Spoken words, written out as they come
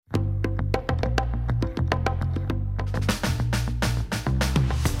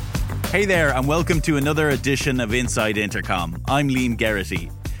Hey there, and welcome to another edition of Inside Intercom. I'm Liam Geraghty.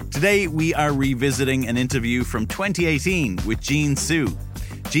 Today, we are revisiting an interview from 2018 with Jean Su.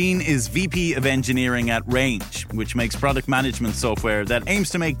 Jean is VP of Engineering at Range, which makes product management software that aims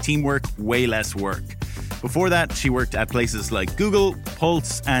to make teamwork way less work. Before that, she worked at places like Google,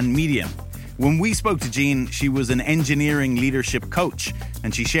 Pulse, and Medium. When we spoke to Jean, she was an engineering leadership coach,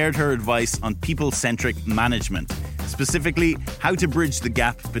 and she shared her advice on people-centric management, specifically how to bridge the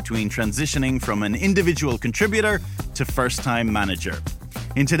gap between transitioning from an individual contributor to first-time manager.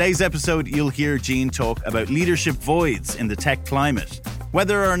 In today's episode, you'll hear Jean talk about leadership voids in the tech climate,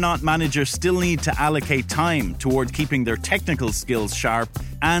 whether or not managers still need to allocate time toward keeping their technical skills sharp,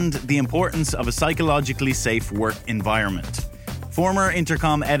 and the importance of a psychologically safe work environment. Former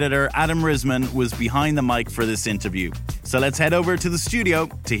Intercom editor Adam Risman was behind the mic for this interview. So let's head over to the studio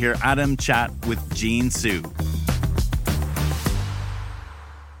to hear Adam chat with Jean Su.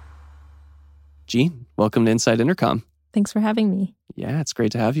 Jean, welcome to Inside Intercom. Thanks for having me. Yeah, it's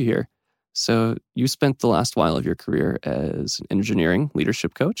great to have you here. So you spent the last while of your career as an engineering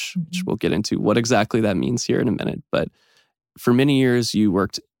leadership coach, which we'll get into what exactly that means here in a minute. But for many years, you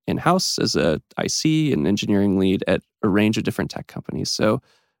worked in-house as a IC and engineering lead at a range of different tech companies. So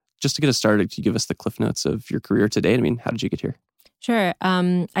just to get us started, can you give us the cliff notes of your career to date? I mean, how did you get here? Sure.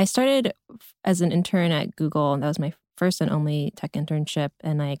 I started as an intern at Google. That was my first and only tech internship,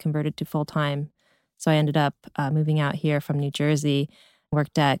 and I converted to full-time. So I ended up moving out here from New Jersey,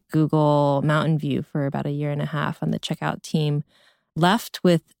 worked at Google Mountain View for about a year and a half on the checkout team, left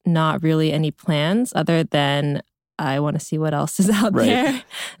with not really any plans other than I want to see what else is out there. And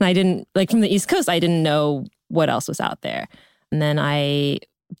I didn't, from the East Coast, I didn't know what else was out there. And then I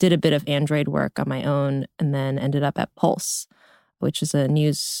did a bit of Android work on my own and then ended up at Pulse, which is a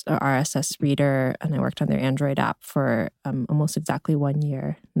news RSS reader. And I worked on their Android app for almost exactly 1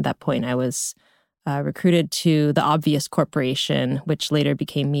 year. At that point, I was recruited to the Obvious Corporation, which later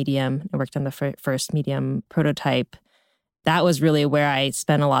became Medium. I worked on the first Medium prototype. That was really where I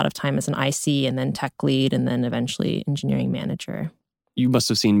spent a lot of time as an IC and then tech lead and then eventually engineering manager. You must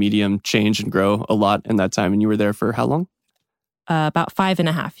have seen Medium change and grow a lot in that time. And you were there for how long? About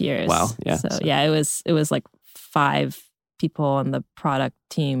 5.5 years. Wow. Yeah. So yeah, it was like 5 people on the product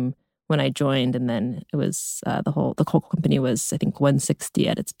team when I joined. And then it was the whole company was, I think, 160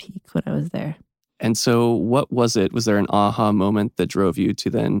 at its peak when I was there. And so what was it? Was there an aha moment that drove you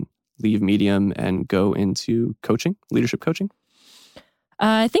to then leave Medium and go into coaching, leadership coaching?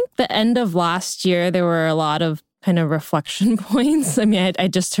 I think the end of last year, there were a lot of kind of reflection points. I mean, I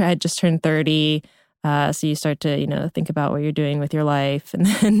just turned 30. So you start to, think about what you're doing with your life. And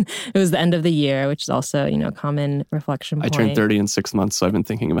then it was the end of the year, which is also, a common reflection point. I turned 30 in 6 months, so I've been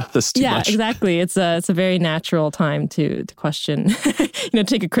thinking about this too much. Yeah, exactly. It's a very natural time to question,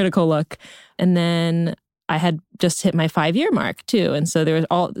 take a critical look. And then I had just hit my 5-year mark too. And so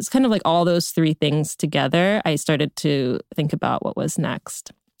it's kind of like all those 3 things together. I started to think about what was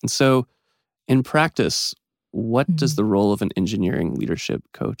next. And so in practice, what does the role of an engineering leadership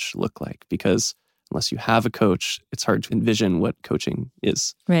coach look like? Because unless you have a coach, it's hard to envision what coaching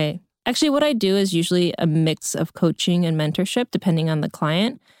is. Right. Actually, what I do is usually a mix of coaching and mentorship, depending on the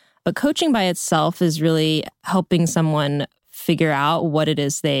client. But coaching by itself is really helping someone figure out what it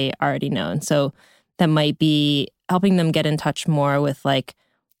is they already know. And so that might be helping them get in touch more with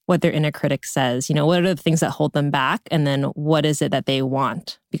what their inner critic says. What are the things that hold them back? And then what is it that they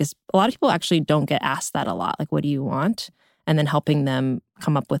want? Because a lot of people actually don't get asked that a lot. Like, what do you want? And then helping them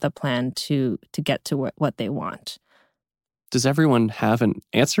come up with a plan to get to what they want. Does everyone have an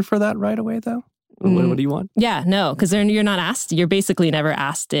answer for that right away, though? What do you want? Yeah, no, because you're not asked. You're basically never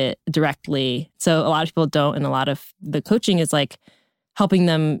asked it directly. So a lot of people don't. And a lot of the coaching is helping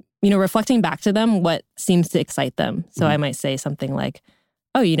them, reflecting back to them what seems to excite them. So I might say something like,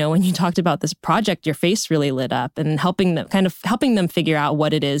 oh, when you talked about this project, your face really lit up, and helping them figure out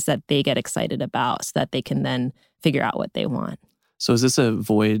what it is that they get excited about so that they can then figure out what they want. So is this a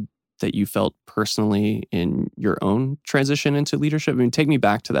void that you felt personally in your own transition into leadership? I mean, take me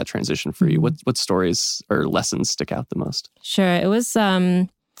back to that transition for you. What stories or lessons stick out the most? Sure. It was, I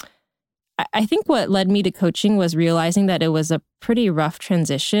think what led me to coaching was realizing that it was a pretty rough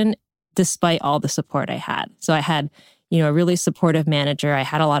transition despite all the support I had. So I had, a really supportive manager. I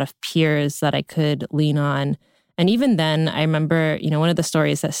had a lot of peers that I could lean on. And even then, I remember, one of the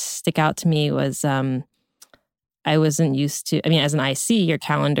stories that stick out to me was I wasn't used to, as an IC, your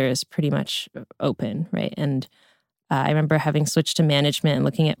calendar is pretty much open, right? And I remember having switched to management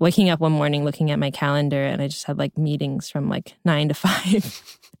and waking up one morning, looking at my calendar, and I just had meetings from 9 to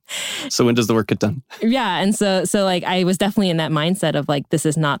 5. So when does the work get done? Yeah. And so like I was definitely in that mindset of like, this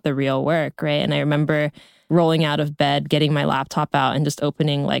is not the real work, right? And I remember rolling out of bed, getting my laptop out and just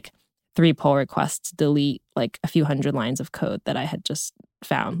opening like 3 pull requests to delete like a few hundred lines of code that I had just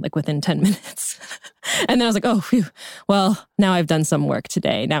found like within 10 minutes. And then I was like, oh, phew, well, now I've done some work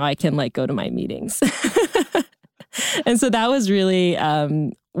today. Now I can like go to my meetings. And so that was really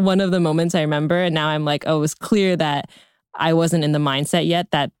one of the moments I remember. And now I'm like, oh, it was clear that I wasn't in the mindset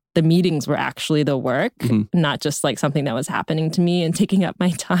yet that the meetings were actually the work, not just like something that was happening to me and taking up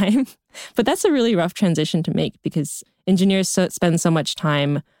my time. But that's a really rough transition to make because engineers spend so much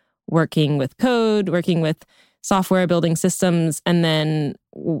time working with code, working with software, building systems. And then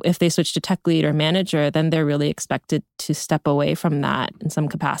if they switch to tech lead or manager, then they're really expected to step away from that in some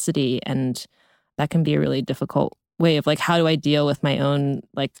capacity. And that can be a really difficult way of like, how do I deal with my own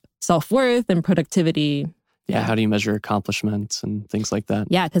like self-worth and productivity? Yeah, how do you measure accomplishments and things like that?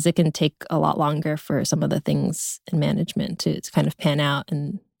 Yeah, because it can take a lot longer for some of the things in management to kind of pan out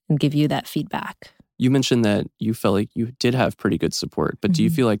and give you that feedback. You mentioned that you felt like you did have pretty good support, but do you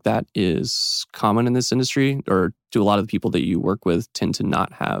feel like that is common in this industry? Or do a lot of the people that you work with tend to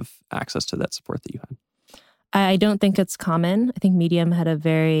not have access to that support that you had? I don't think it's common. I think Medium had a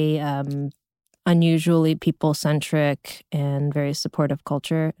very unusually people-centric and very supportive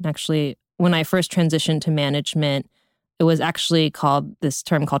culture. And actually, when I first transitioned to management, it was actually called this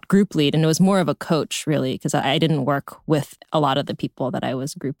term called group lead. And it was more of a coach, really, because I didn't work with a lot of the people that I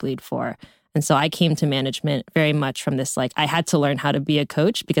was group lead for. And so I came to management very much from this, like, I had to learn how to be a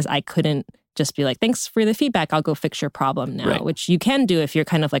coach because I couldn't just be like, thanks for the feedback, I'll go fix your problem now, right. Which you can do if you're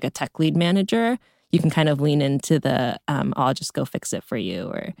kind of like a tech lead manager. You can kind of lean into the, I'll just go fix it for you,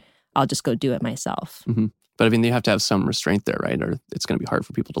 or I'll just go do it myself. Mm-hmm. But I mean, you have to have some restraint there, right? Or it's going to be hard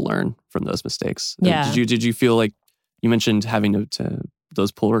for people to learn from those mistakes. Yeah. Did you feel like, you mentioned having to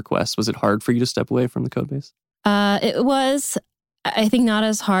those pull requests, was it hard for you to step away from the code base? It was, I think, not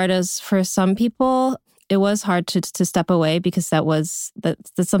as hard as for some people. It was hard to step away because that's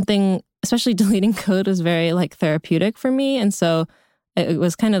something, especially deleting code, was very like therapeutic for me. And so it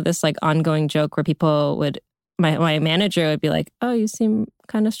was kind of this like ongoing joke where people would, my manager would be like, oh, you seem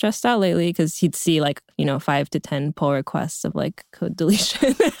kind of stressed out lately, because he'd see like, 5 to 10 pull requests of like code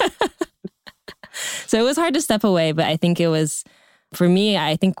deletion. So it was hard to step away, but I think it was, for me,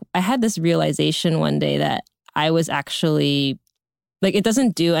 I think I had this realization one day that I was actually, like, it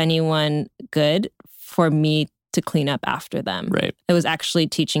doesn't do anyone good for me to clean up after them. Right. It was actually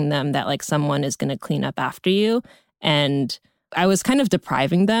teaching them that like someone is going to clean up after you. And I was kind of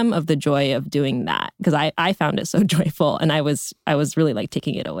depriving them of the joy of doing that because I found it so joyful, and I was really like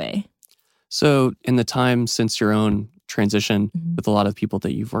taking it away. So in the time since your own transition with a lot of people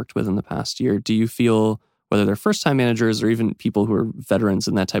that you've worked with in the past year, do you feel, whether they're first-time managers or even people who are veterans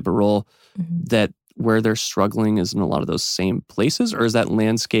in that type of role, that where they're struggling is in a lot of those same places, or is that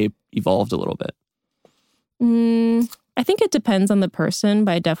landscape evolved a little bit? I think it depends on the person,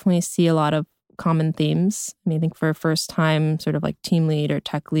 but I definitely see a lot of common themes. I mean, I think for first-time sort of like team lead or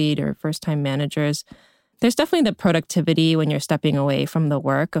tech lead or first-time managers, there's definitely the productivity when you're stepping away from the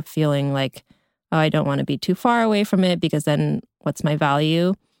work of feeling like, oh, I don't want to be too far away from it because then what's my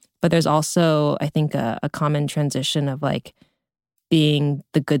value? But there's also, I think, a common transition of like being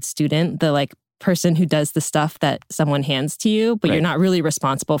the good student, the like person who does the stuff that someone hands to you, but you're not really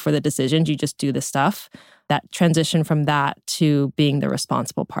responsible for the decisions. You just do the stuff. That transition from that to being the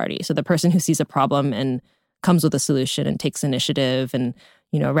responsible party. So the person who sees a problem and comes with a solution and takes initiative and,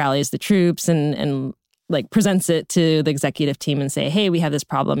 rallies the troops and like presents it to the executive team and say, hey, we have this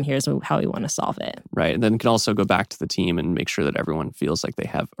problem. Here's how we want to solve it. Right. And then can also go back to the team and make sure that everyone feels like they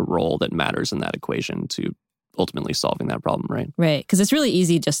have a role that matters in that equation to ultimately solving that problem, right? Right. Because it's really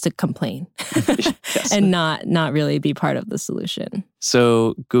easy just to complain and not really be part of the solution.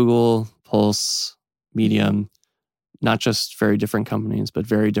 So Google, Pulse, Medium, not just very different companies, but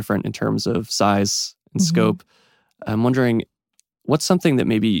very different in terms of size and scope. I'm wondering, what's something that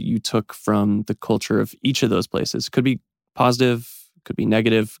maybe you took from the culture of each of those places? Could be positive, could be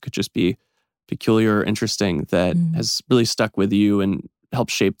negative, could just be peculiar or interesting that has really stuck with you and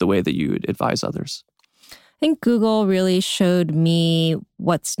helped shape the way that you advise others? I think Google really showed me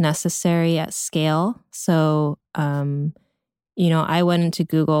what's necessary at scale. So, I went into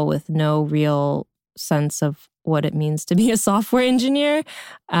Google with no real sense of what it means to be a software engineer.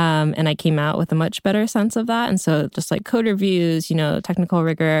 And I came out with a much better sense of that. And so just like code reviews, technical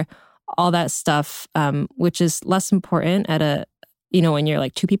rigor, all that stuff, which is less important at when you're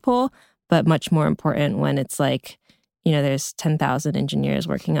like 2 people, but much more important when it's like, there's 10,000 engineers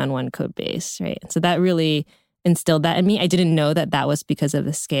working on one code base, right? And so that really instilled that in me. I didn't know that that was because of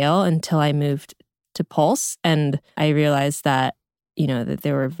the scale until I moved to Pulse. And I realized that, that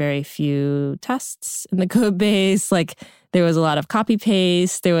there were very few tests in the code base. Like there was a lot of copy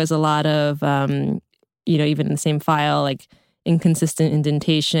paste. There was a lot of, even in the same file, like inconsistent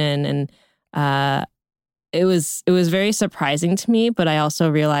indentation. And it was very surprising to me. But I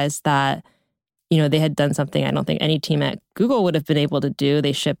also realized that, they had done something I don't think any team at Google would have been able to do.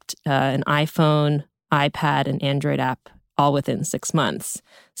 They shipped an iPhone, iPad, and Android app all within 6 months.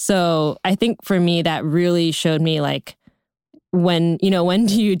 So I think for me, that really showed me like when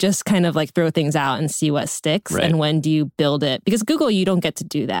do you just kind of like throw things out and see what sticks, right. And when do you build it? Because Google, you don't get to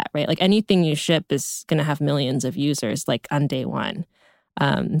do that, right? Like anything you ship is going to have millions of users like on day one.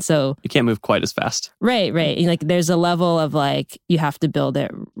 So you can't move quite as fast. Right. And like there's a level of like, you have to build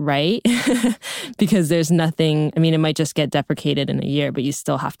it right because there's nothing, it might just get deprecated in a year, but you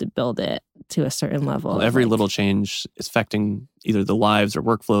still have to build it to a certain level. Well, every little change is affecting either the lives or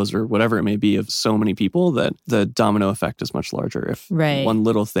workflows or whatever it may be of so many people that the domino effect is much larger if one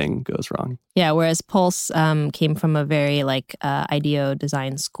little thing goes wrong. Yeah. Whereas Pulse came from a very like IDEO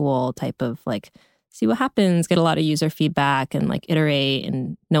design school type of like, see what happens, get a lot of user feedback and like iterate,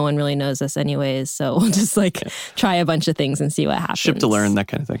 and no one really knows us anyways. So we'll just try a bunch of things and see what happens. Ship to learn, that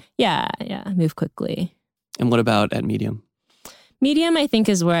kind of thing. Yeah. Move quickly. And what about at Medium? Medium, I think,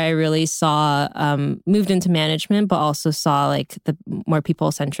 is where I really saw, moved into management, but also saw like the more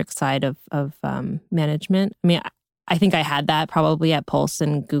people-centric side of management. I think I had that probably at Pulse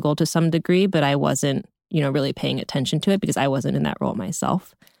and Google to some degree, but I wasn't, really paying attention to it because I wasn't in that role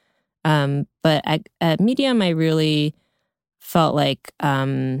myself. But at Medium, I really felt like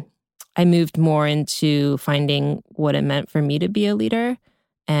I moved more into finding what it meant for me to be a leader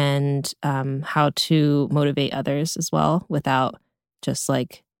and how to motivate others as well without just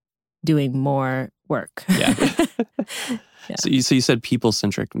like doing more work. Yeah. So you said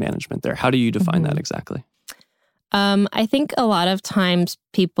people-centric management there. How do you define that exactly? I think a lot of times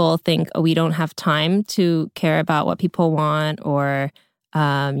people think, we don't have time to care about what people want or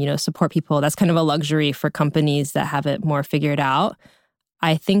support people. That's kind of a luxury for companies that have it more figured out.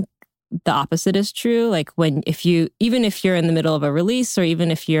 I think the opposite is true. Like even if you're in the middle of a release or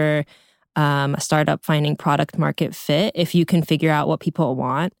even if you're a startup finding product market fit, if you can figure out what people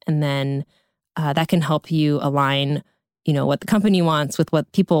want and then that can help you align, what the company wants with what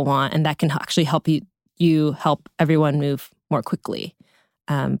people want, and that can actually help you help everyone move more quickly.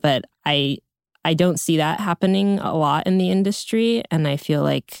 But I don't see that happening a lot in the industry. And I feel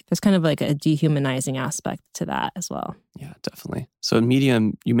like there's kind of like a dehumanizing aspect to that as well. Yeah, definitely. So in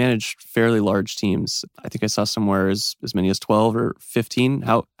Medium, you manage fairly large teams. I think I saw somewhere as many as 12 or 15.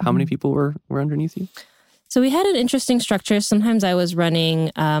 How many people were underneath you? So we had an interesting structure. Sometimes I was running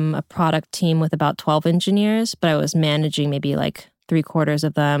a product team with about 12 engineers, but I was managing maybe like 3/4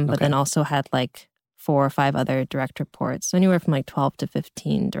 of them, but then also had like 4 or 5 other direct reports. So anywhere from like 12 to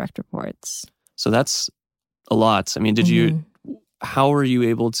 15 direct reports. So that's a lot. How were you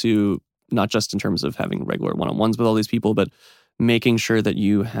able to, not just in terms of having regular one-on-ones with all these people, but making sure that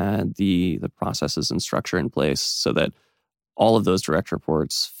you had the processes and structure in place so that all of those direct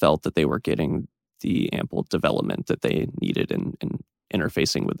reports felt that they were getting the ample development that they needed in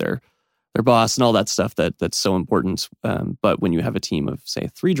interfacing with their boss and all that stuff that's so important. But when you have a team of, say,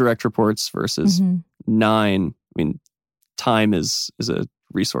 3 direct reports versus 9, time is a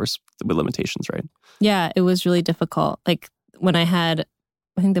resource with limitations, right? Yeah, it was really difficult. Like when I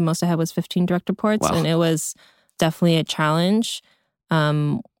think the most I had was 15 direct reports. Wow. And it was definitely a challenge.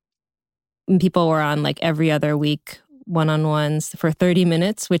 People were on like every other week one-on-ones for 30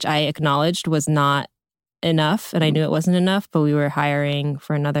 minutes, which I acknowledged was not enough. And I knew it wasn't enough, but we were hiring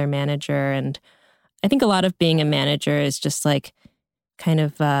for another manager. And I think a lot of being a manager is just like kind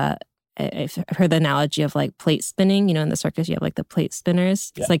of, I've heard the analogy of like plate spinning, in the circus, you have like the plate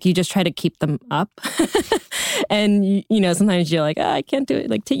spinners. Yeah. It's like you just try to keep them up. And, sometimes you're like, I can't do it.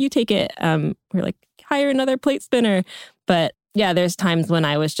 Like, you take it. We're like, hire another plate spinner. But yeah, there's times when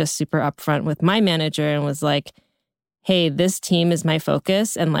I was just super upfront with my manager and was like, hey, this team is my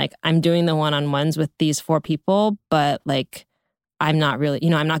focus. And like, I'm doing the one-on-ones with these 4 people, but like, I'm not really,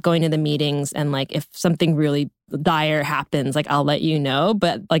 I'm not going to the meetings. And like, if something really dire happens, like, I'll let you know.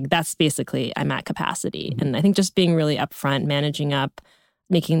 But like, that's basically, I'm at capacity. And I think just being really upfront, managing up,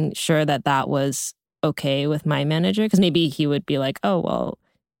 making sure that was okay with my manager. Because maybe he would be like, oh, well,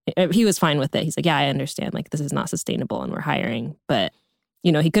 he was fine with it. He's like, yeah, I understand. Like, this is not sustainable and we're hiring. But,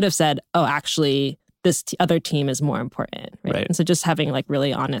 he could have said, oh, actually, this other team is more important. Right? And so just having like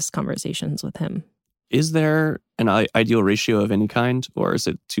really honest conversations with him. Is there an ideal ratio of any kind, or is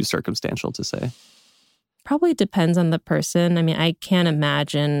it too circumstantial to say? probably depends on the person. I mean, I can't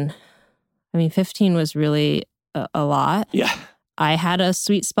imagine. 15 was really a lot. Yeah. I had a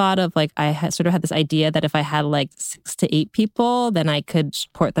sweet spot of like, I had sort of had this idea that if I had like 6 to 8 people, then I could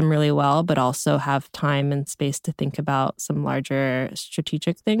support them really well, but also have time and space to think about some larger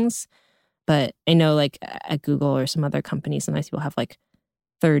strategic things. But I know like at Google or some other companies, sometimes people have like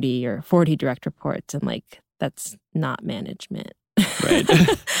 30 or 40 direct reports, and like, that's not management. Right.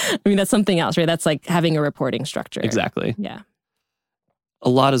 That's something else, right? That's like having a reporting structure. Exactly. Yeah. A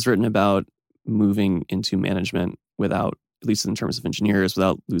lot is written about moving into management without, at least in terms of engineers,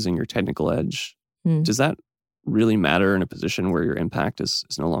 without losing your technical edge. Does that really matter in a position where your impact is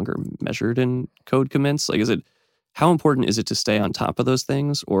no longer measured in code commits? Like, how important is it to stay on top of those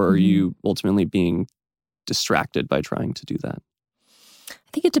things, or are you ultimately being distracted by trying to do that?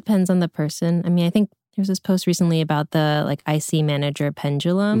 I think it depends on the person. I think there was this post recently about the like IC manager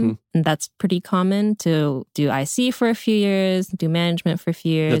pendulum, and that's pretty common to do IC for a few years, do management for a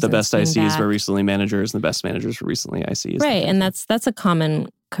few years. That the best ICs were recently managers, and the best managers were recently ICs. Right, and that's a common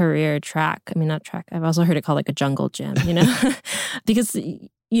career track. Not track. I've also heard it called like a jungle gym, because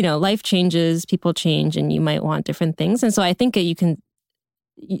life changes, people change, and you might want different things. And so I think that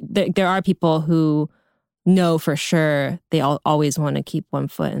there are people who know for sure they always want to keep one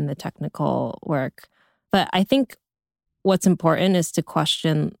foot in the technical work. But I think what's important is to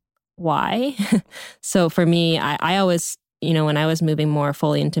question why. So for me, I always, when I was moving more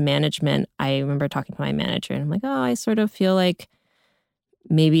fully into management, I remember talking to my manager and I'm like, I sort of feel like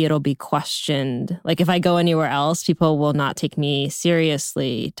maybe it'll be questioned. Like if I go anywhere else, people will not take me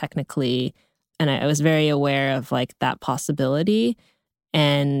seriously technically. And I was very aware of like that possibility.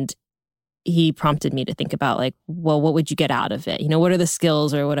 And he prompted me to think about like, well, what would you get out of it? What are the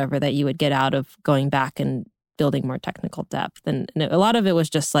skills or whatever that you would get out of going back and building more technical depth? And a lot of it was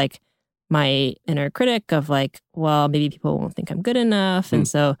just like my inner critic of like, well, maybe people won't think I'm good enough. And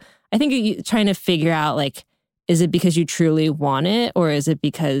so I think trying to figure out like, is it because you truly want it, or is it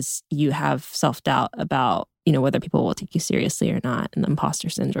because you have self-doubt about, whether people will take you seriously or not, and the imposter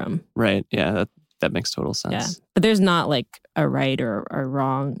syndrome? Right. Yeah, that makes total sense. Yeah. But there's not like a right or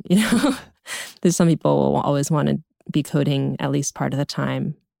wrong, There's some people will always want to be coding at least part of the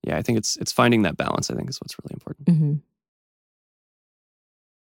time. Yeah, I think it's finding that balance, I think, is what's really important.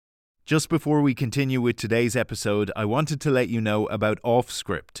 Just before we continue with today's episode, I wanted to let you know about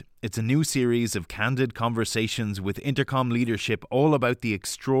Offscript. It's a new series of candid conversations with Intercom leadership all about the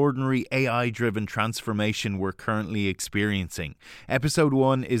extraordinary AI-driven transformation we're currently experiencing. Episode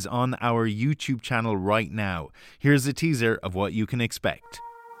 1 is on our YouTube channel right now. Here's a teaser of what you can expect.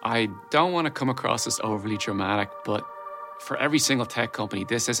 I don't want to come across as overly dramatic, but for every single tech company,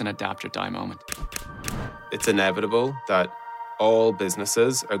 this is an adapt or die moment. It's inevitable that all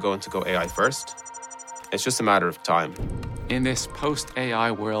businesses are going to go AI first. It's just a matter of time. In this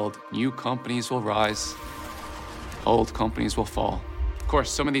post-AI world, new companies will rise, old companies will fall. Of course,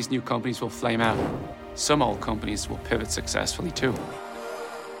 some of these new companies will flame out. Some old companies will pivot successfully too.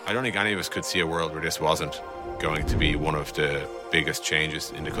 I don't think any of us could see a world where this wasn't going to be one of the biggest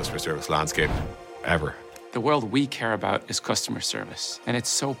changes in the customer service landscape ever. The world we care about is customer service, and it's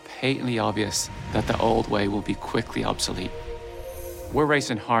so patently obvious that the old way will be quickly obsolete. We're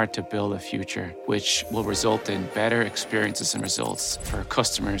racing hard to build a future which will result in better experiences and results for our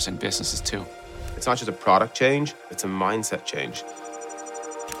customers and businesses too. It's not just a product change, it's a mindset change.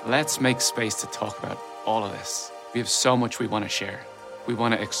 Let's make space to talk about all of this. We have so much we want to share. We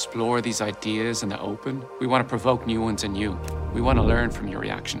want to explore these ideas in the open. We want to provoke new ones in you. We want to learn from your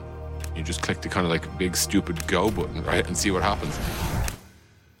reaction. You just click the kind of like big stupid go button, right? And see what happens.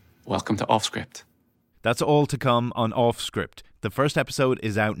 Welcome to Offscript. That's all to come on Offscript. The first episode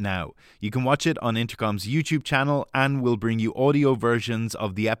is out now. You can watch it on Intercom's YouTube channel, and we'll bring you audio versions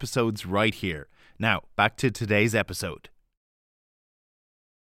of the episodes right here. Now, back to today's episode.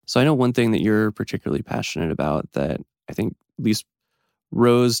 So I know one thing that you're particularly passionate about that I think at least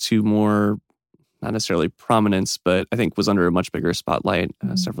rose to more, not necessarily prominence, but I think was under a much bigger spotlight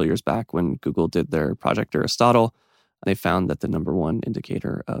several years back when Google did their Project Aristotle. They found that the number one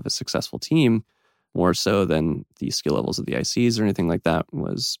indicator of a successful team, more so than the skill levels of the ICs or anything like that,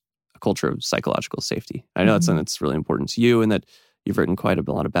 was a culture of psychological safety. I know that's something that's really important to you and that you've written quite a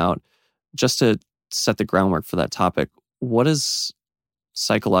lot about. Just to set the groundwork for that topic, what does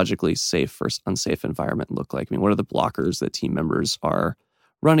psychologically safe versus unsafe environment look like? I mean, what are the blockers that team members are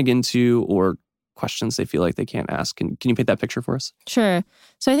running into or questions they feel like they can't ask? Can you paint that picture for us? Sure.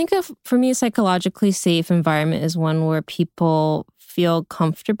 So I think for me, a psychologically safe environment is one where people feel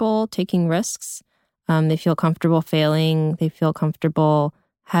comfortable taking risks. They feel comfortable failing. They feel comfortable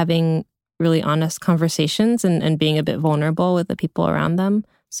having really honest conversations and being a bit vulnerable with the people around them.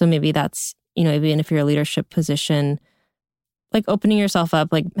 So maybe that's, even if you're a leadership position, like opening yourself up,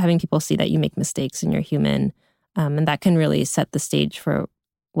 like having people see that you make mistakes and you're human. And that can really set the stage for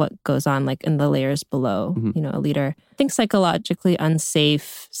what goes on like in the layers below, a leader. I think psychologically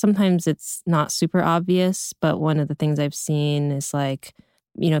unsafe, sometimes it's not super obvious, but one of the things I've seen is like,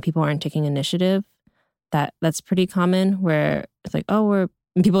 people aren't taking initiative. That's pretty common where it's like,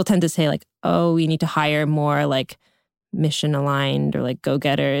 people tend to say like, we need to hire more like mission aligned or like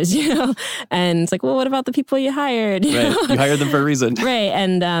go-getters, and it's like, well, what about the people you hired? Right. You hired them for a reason. Right.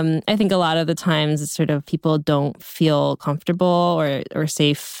 And I think a lot of the times it's sort of people don't feel comfortable or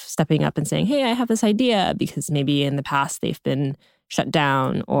safe stepping up and saying, hey, I have this idea, because maybe in the past they've been shut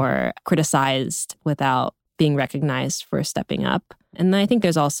down or criticized without being recognized for stepping up. And I think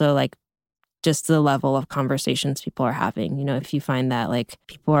there's also like just the level of conversations people are having. If you find that like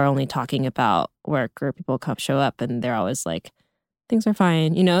people are only talking about work, or people show up and they're always like, things are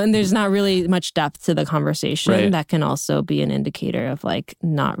fine, and there's not really much depth to the conversation, right. That can also be an indicator of like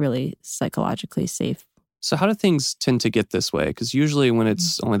not really psychologically safe. So how do things tend to get this way? Because usually when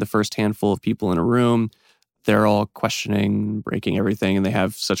it's only the first handful of people in a room, they're all questioning, breaking everything, and they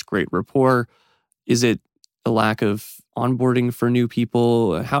have such great rapport. Is it a lack of onboarding for new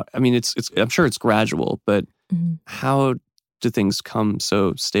people? I'm sure it's gradual, but how do things come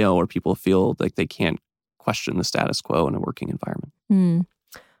so stale where people feel like they can't question the status quo in a working environment?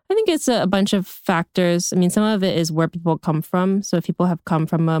 I think it's a bunch of factors. Some of it is where people come from. So if people have come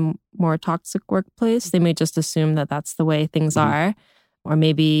from a more toxic workplace, they may just assume that that's the way things are. Or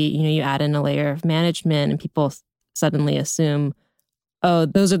maybe, you add in a layer of management and people suddenly assume, oh,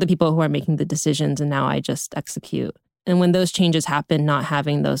 those are the people who are making the decisions and now I just execute. And when those changes happen, not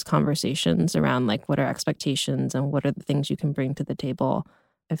having those conversations around like what are expectations and what are the things you can bring to the table,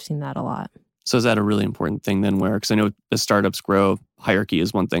 I've seen that a lot. So is that a really important thing then because I know as startups grow, hierarchy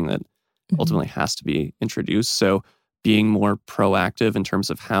is one thing that ultimately has to be introduced. So being more proactive in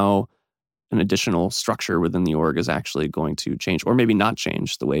terms of how an additional structure within the org is actually going to change or maybe not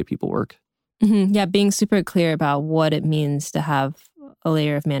change the way people work. Yeah, being super clear about what it means to have a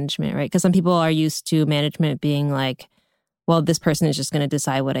layer of management, right? Because some people are used to management being like, well, this person is just going to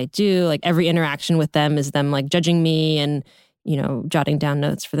decide what I do. Like every interaction with them is them like judging me and, jotting down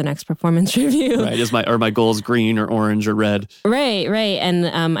notes for the next performance review. Right. Are my goals green or orange or red? Right. And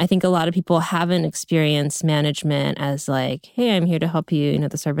I think a lot of people haven't experienced management as like, hey, I'm here to help you,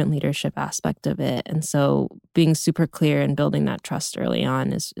 the servant leadership aspect of it. And so being super clear and building that trust early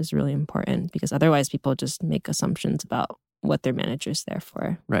on is really important, because otherwise people just make assumptions about what their manager's there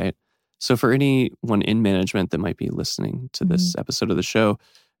for. Right. So for anyone in management that might be listening to this episode of the show,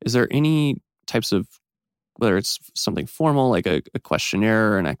 is there any types of, whether it's something formal like a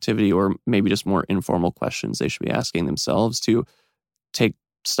questionnaire or an activity, or maybe just more informal questions they should be asking themselves to take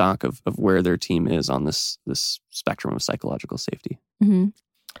stock of where their team is on this spectrum of psychological safety?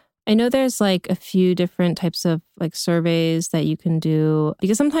 I know there's like a few different types of like surveys that you can do,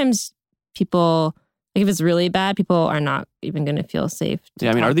 because sometimes people, like if it's really bad, people are not even going to feel safe.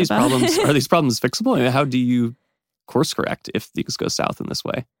 Are these problems fixable? How do you course correct if things go south in this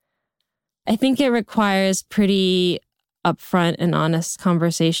way? I think it requires pretty upfront and honest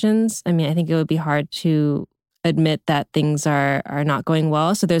conversations. I think it would be hard to admit that things are not going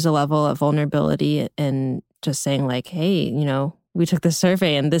well. So there's a level of vulnerability in just saying like, hey, we took this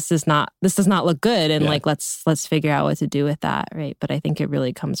survey and this does not look good. And like, let's figure out what to do with that. Right. But I think it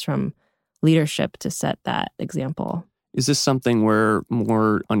really comes from leadership to set that example. Is this something where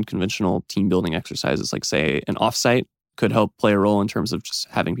more unconventional team building exercises, like say an offsite, could help play a role in terms of just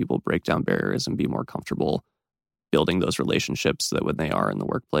having people break down barriers and be more comfortable building those relationships so that when they are in the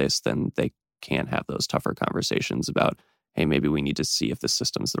workplace, then they can have those tougher conversations about, hey, maybe we need to see if the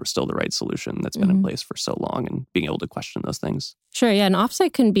system's still the right solution that's been in place for so long, and being able to question those things. Sure. Yeah. An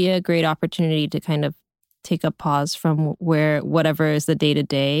offsite can be a great opportunity to kind of take a pause from whatever is the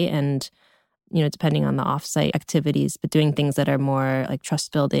day-to-day and, depending on the offsite activities, but doing things that are more like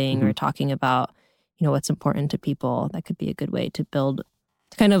trust building or talking about, what's important to people. That could be a good way to build,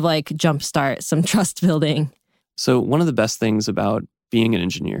 to kind of like jumpstart some trust building. So one of the best things about being an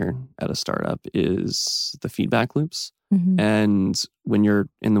engineer at a startup is the feedback loops. And when you're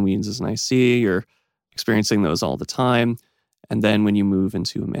in the weeds as an IC, you're experiencing those all the time. And then when you move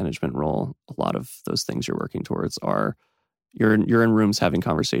into a management role, a lot of those things you're working towards are you're in rooms having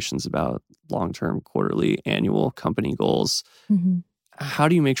conversations about long-term, quarterly, annual company goals. How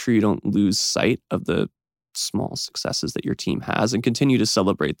do you make sure you don't lose sight of the small successes that your team has and continue to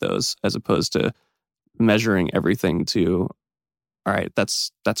celebrate those, as opposed to measuring everything to all right,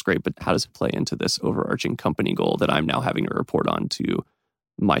 that's great, but how does it play into this overarching company goal that I'm now having to report on to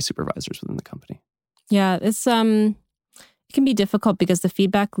my supervisors within the company? Yeah, it's it can be difficult because the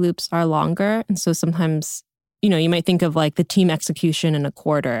feedback loops are longer. And so sometimes, you might think of like the team execution in a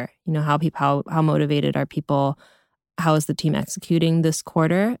quarter, how motivated are people? How is the team executing this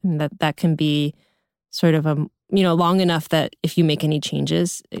quarter? And that can be sort of long enough that if you make any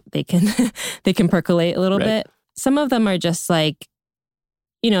changes, they can they can percolate a little bit. Some of them are just like,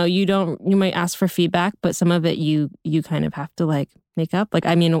 you might ask for feedback, but some of it you kind of have to like make up. Like,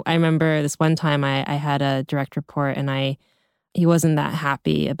 I remember this one time I had a direct report and he wasn't that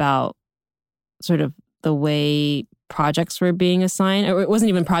happy about sort of the way projects were being assigned. Or it wasn't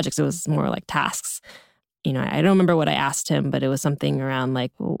even projects, it was more like tasks. I don't remember what I asked him, but it was something around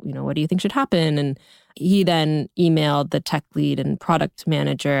like, well, what do you think should happen? And he then emailed the tech lead and product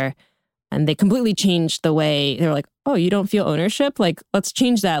manager, and they completely changed the way. They were like, oh, you don't feel ownership? Like, let's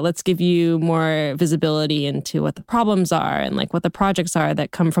change that. Let's give you more visibility into what the problems are and like what the projects are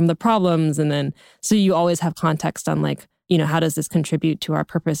that come from the problems. And then, so you always have context on like, how does this contribute to our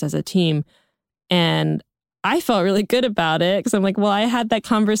purpose as a team? And I felt really good about it because I'm like, well, I had that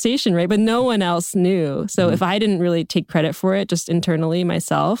conversation, right? But no one else knew. So if I didn't really take credit for it just internally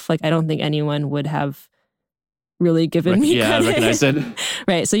myself, like I don't think anyone would have really given me credit. Recognize it.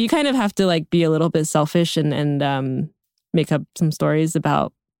 Right. So you kind of have to like be a little bit selfish and make up some stories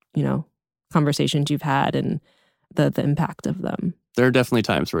about, conversations you've had and the impact of them. There are definitely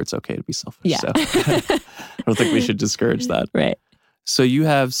times where it's okay to be selfish. Yeah. So I don't think we should discourage that. Right. So you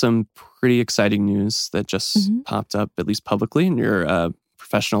have some pretty exciting news that just popped up, at least publicly, in your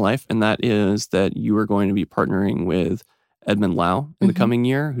professional life. And that is that you are going to be partnering with Edmund Lau in the coming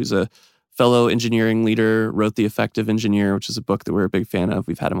year, who's a fellow engineering leader, wrote The Effective Engineer, which is a book that we're a big fan of.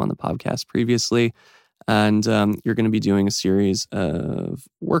 We've had him on the podcast previously. And you're going to be doing a series of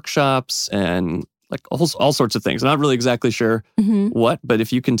workshops and like all sorts of things. I'm not really exactly sure what, but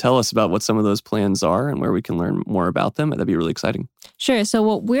if you can tell us about what some of those plans are and where we can learn more about them, that'd be really exciting. Sure. So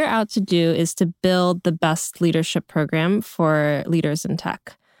what we're out to do is to build the best leadership program for leaders in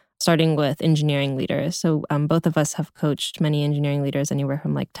tech, starting with engineering leaders. So both of us have coached many engineering leaders, anywhere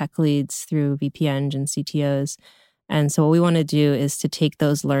from like tech leads through VP Eng and CTOs. And so what we want to do is to take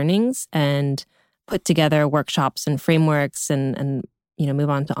those learnings and put together workshops and frameworks and move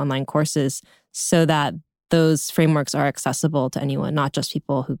on to online courses so that those frameworks are accessible to anyone, not just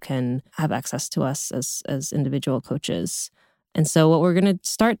people who can have access to us as individual coaches. And so what we're going to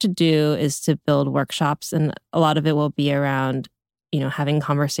start to do is to build workshops, and a lot of it will be around, having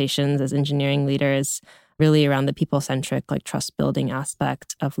conversations as engineering leaders, really around the people-centric, like trust-building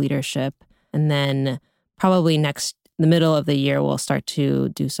aspect of leadership. And then probably the middle of the year, we'll start to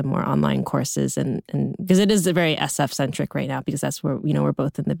do some more online courses, and because it is a very SF-centric right now, because that's where, we're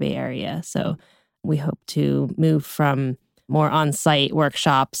both in the Bay Area. So we hope to move from more on-site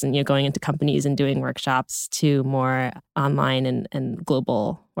workshops and going into companies and doing workshops to more online and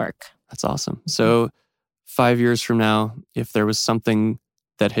global work. That's awesome. So 5 years from now, if there was something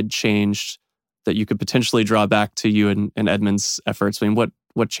that had changed that you could potentially draw back to you and Edmund's efforts,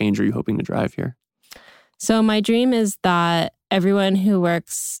 what change are you hoping to drive here? So my dream is that everyone who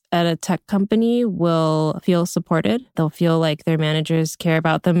works at a tech company will feel supported. They'll feel like their managers care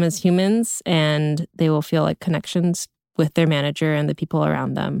about them as humans, and they will feel like connections with their manager and the people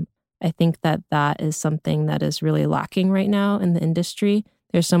around them. I think that is something that is really lacking right now in the industry.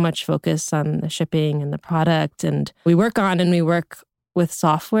 There's so much focus on the shipping and the product, and we work with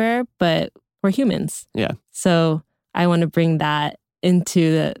software, but we're humans. Yeah. So I want to bring that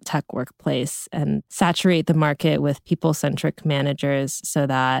into the tech workplace and saturate the market with people-centric managers so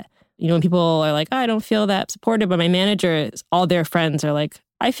that, when people are like, oh, I don't feel that supported by my manager, all their friends are like,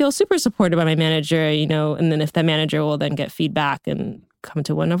 I feel super supported by my manager, and then if that manager will then get feedback and come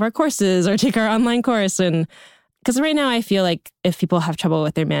to one of our courses or take our online course. And because right now I feel like if people have trouble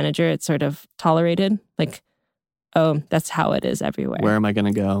with their manager, it's sort of tolerated. Like, oh, that's how it is everywhere. Where am I going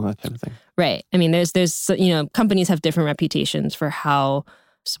to go? That kind of thing. Right. I mean, there's companies have different reputations for how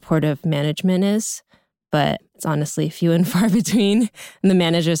supportive management is, but it's honestly few and far between. And the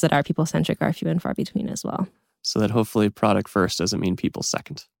managers that are people-centric are few and far between as well. So that hopefully product first doesn't mean people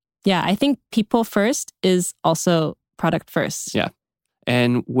second. Yeah, I think people first is also product first. Yeah.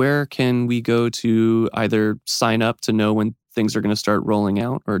 And where can we go to either sign up to know when things are going to start rolling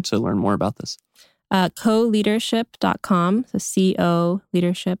out or to learn more about this? CoLeadership.com. So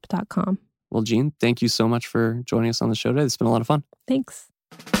CoLeadership.com. Well, Jean, thank you so much for joining us on the show today. It's been a lot of fun. Thanks.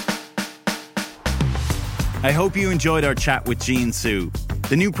 I hope you enjoyed our chat with Jean Su.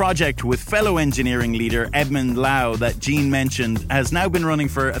 The new project with fellow engineering leader Edmund Lau that Jean mentioned has now been running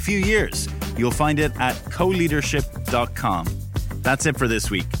for a few years. You'll find it at coleadership.com. That's it for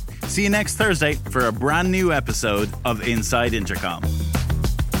this week. See you next Thursday for a brand new episode of Inside Intercom.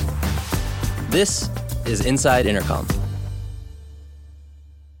 This is Inside Intercom.